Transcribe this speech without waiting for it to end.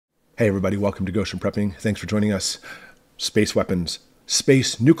Hey everybody, welcome to Goshen Prepping. Thanks for joining us. Space weapons,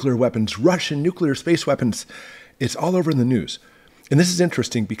 space nuclear weapons, Russian nuclear space weapons. It's all over in the news. And this is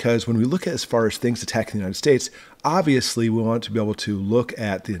interesting because when we look at as far as things attacking the United States, obviously we want to be able to look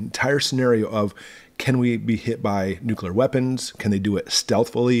at the entire scenario of can we be hit by nuclear weapons? Can they do it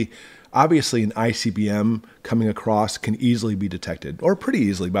stealthily? Obviously, an ICBM coming across can easily be detected, or pretty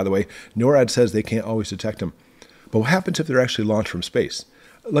easily, by the way. NORAD says they can't always detect them. But what happens if they're actually launched from space?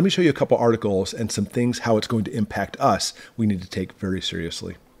 Let me show you a couple articles and some things how it's going to impact us we need to take very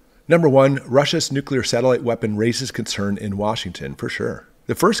seriously. Number one, Russia's nuclear satellite weapon raises concern in Washington, for sure.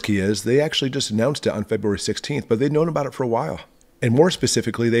 The first key is they actually just announced it on February 16th, but they'd known about it for a while. And more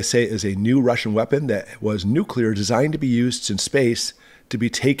specifically, they say it is a new Russian weapon that was nuclear designed to be used in space to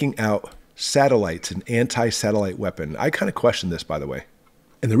be taking out satellites, an anti-satellite weapon. I kind of question this, by the way.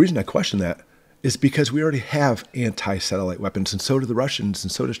 And the reason I question that is because we already have anti-satellite weapons, and so do the Russians,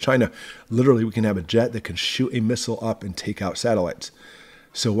 and so does China. Literally, we can have a jet that can shoot a missile up and take out satellites.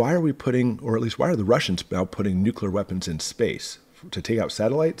 So why are we putting, or at least why are the Russians now putting nuclear weapons in space? To take out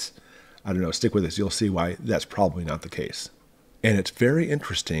satellites? I don't know, stick with us. You'll see why that's probably not the case. And it's very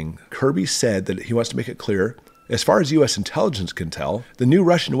interesting. Kirby said that he wants to make it clear, as far as U.S. intelligence can tell, the new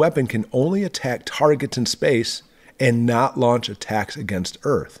Russian weapon can only attack targets in space and not launch attacks against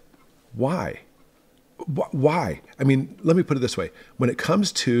Earth. Why? Why? I mean, let me put it this way. When it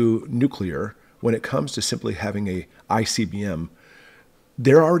comes to nuclear, when it comes to simply having a ICBM,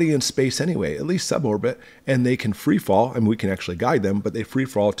 they're already in space anyway, at least suborbit, and they can free fall. I mean, we can actually guide them, but they free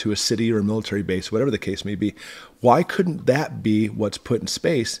fall to a city or a military base, whatever the case may be. Why couldn't that be what's put in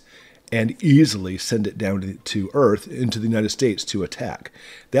space and easily send it down to Earth into the United States to attack?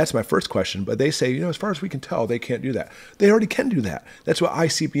 That's my first question. But they say, as far as we can tell, they can't do that. They already can do that. That's what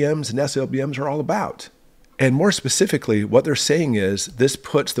ICBMs and SLBMs are all about. And more specifically, what they're saying is this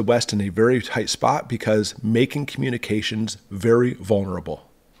puts the West in a very tight spot because making communications very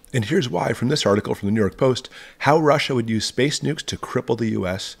vulnerable. And here's why from this article from the New York Post, how Russia would use space nukes to cripple the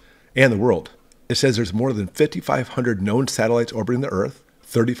U.S. and the world. It says there's more than 5,500 known satellites orbiting the Earth,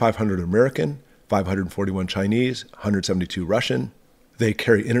 3,500 American, 541 Chinese, 172 Russian. They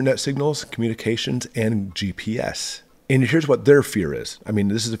carry internet signals, communications, and GPS. And here's what their fear is. I mean,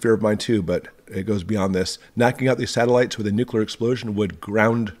 this is a fear of mine too, but it goes beyond this. Knocking out these satellites with a nuclear explosion would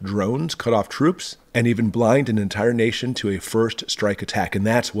ground drones, cut off troops, and even blind an entire nation to a first strike attack. And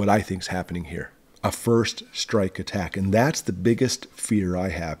that's what I think is happening here. A first strike attack. And that's the biggest fear I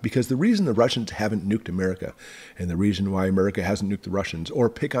have. Because the reason the Russians haven't nuked America, and the reason why America hasn't nuked the Russians, or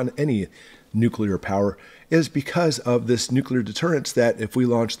pick on any nuclear power, is because of this nuclear deterrence that if we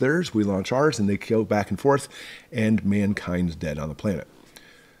launch theirs, we launch ours, and they go back and forth, and mankind's dead on the planet.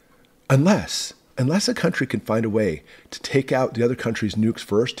 Unless a country can find a way to take out the other country's nukes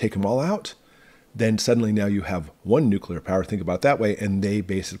first, take them all out, then suddenly now you have one nuclear power, think about it that way, and they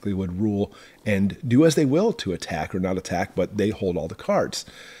basically would rule and do as they will to attack or not attack, but they hold all the cards.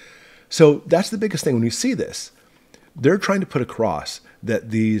 So that's the biggest thing when you see this. They're trying to put across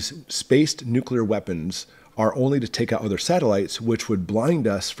that these spaced nuclear weapons are only to take out other satellites, which would blind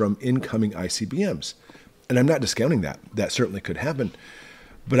us from incoming ICBMs. And I'm not discounting that. That certainly could happen.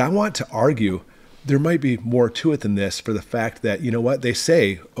 But I want to argue there might be more to it than this for the fact that, they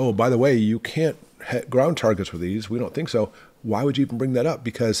say, oh, by the way, you can't hit ground targets with these. We don't think so. Why would you even bring that up?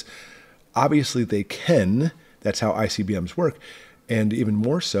 Because obviously they can. That's how ICBMs work. And even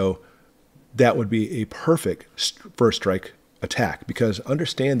more so, that would be a perfect first strike attack. Because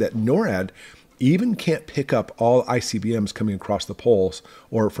understand that NORAD even can't pick up all ICBMs coming across the poles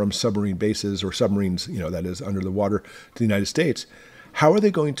or from submarine bases or submarines, that is under the water to the United States. How are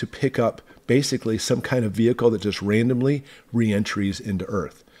they going to pick up basically some kind of vehicle that just randomly re-entries into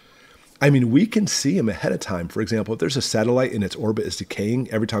Earth? I mean, we can see them ahead of time. For example, if there's a satellite and its orbit is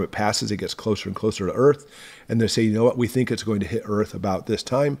decaying, every time it passes, it gets closer and closer to Earth. And they say, we think it's going to hit Earth about this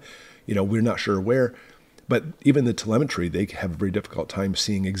time. We're not sure where. But even the telemetry, they have a very difficult time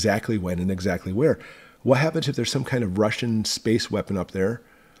seeing exactly when and exactly where. What happens if there's some kind of Russian space weapon up there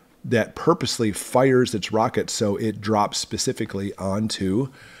that purposely fires its rockets so it drops specifically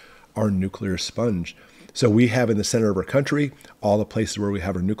onto our nuclear sponge? So we have in the center of our country all the places where we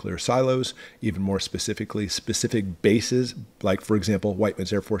have our nuclear silos, even more specifically, specific bases, like, for example,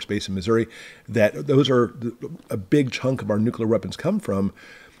 Whiteman's Air Force Base in Missouri, that those are a big chunk of our nuclear weapons come from.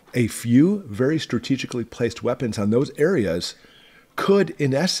 A few very strategically placed weapons on those areas could,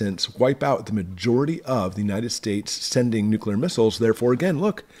 in essence, wipe out the majority of the United States sending nuclear missiles. Therefore, again,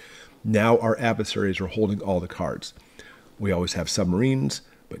 look, now our adversaries are holding all the cards. We always have submarines,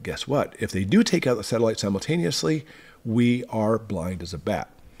 but guess what? If they do take out the satellite simultaneously, we are blind as a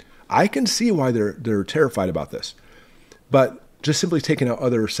bat. I can see why they're terrified about this. But just simply taking out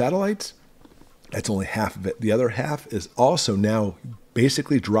other satellites, that's only half of it. The other half is also now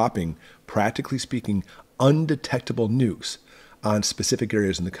basically dropping, practically speaking, undetectable nukes on specific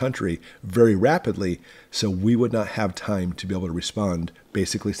areas in the country very rapidly, so we would not have time to be able to respond,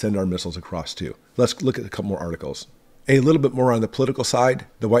 basically send our missiles across too. Let's look at a couple more articles. A little bit more on the political side.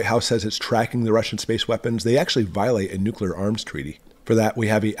 The White House says it's tracking the Russian space weapons. They actually violate a nuclear arms treaty. For that, we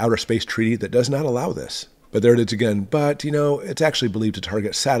have an outer space treaty that does not allow this. But there it is again. But, it's actually believed to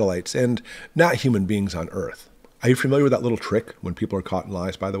target satellites and not human beings on Earth. Are you familiar with that little trick when people are caught in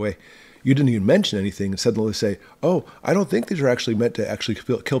lies, by the way? You didn't even mention anything and suddenly say, oh, I don't think these are actually meant to actually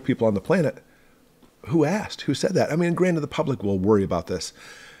kill people on the planet. Who asked? Who said that? I mean, granted, the public will worry about this.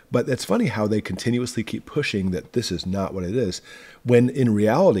 But it's funny how they continuously keep pushing that this is not what it is, when in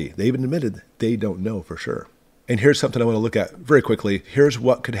reality, they've admitted they don't know for sure. And here's something I want to look at very quickly. Here's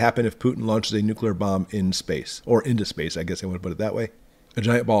what could happen if Putin launches a nuclear bomb in space, or into space, I guess I want to put it that way. A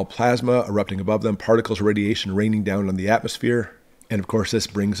giant ball of plasma erupting above them, particles of radiation raining down on the atmosphere. And of course, this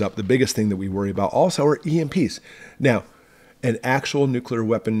brings up the biggest thing that we worry about also are EMPs. Now, an actual nuclear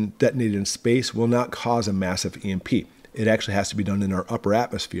weapon detonated in space will not cause a massive EMP. It actually has to be done in our upper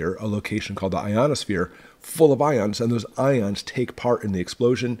atmosphere, a location called the ionosphere, full of ions, and those ions take part in the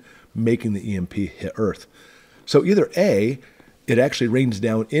explosion, making the EMP hit Earth. So either A, it actually rains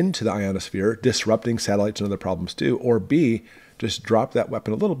down into the ionosphere, disrupting satellites and other problems too, or B, just drop that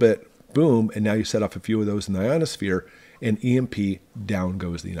weapon a little bit, boom, and now you set off a few of those in the ionosphere, and EMP, down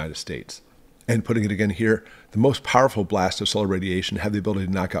goes the United States. And putting it again here, the most powerful blasts of solar radiation have the ability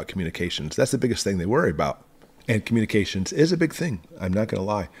to knock out communications. That's the biggest thing they worry about. And communications is a big thing, I'm not going to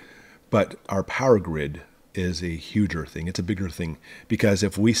lie. But our power grid is a huger thing. It's a bigger thing. Because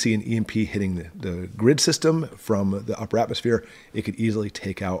if we see an EMP hitting the grid system from the upper atmosphere, it could easily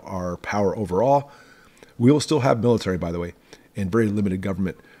take out our power overall. We will still have military, by the way, and very limited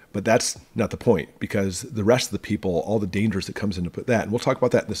government. But that's not the point, because the rest of the people, all the dangers that comes into that, and we'll talk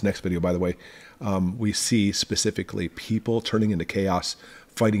about that in this next video, by the way, we see specifically people turning into chaos,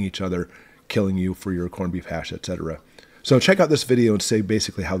 fighting each other, killing you for your corned beef hash, etc. So check out this video and say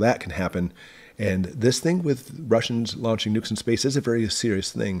basically how that can happen. And this thing with Russians launching nukes in space is a very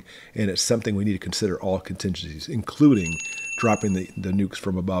serious thing, and it's something we need to consider all contingencies, including dropping the nukes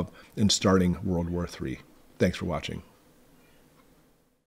from above and starting World War III. Thanks for watching.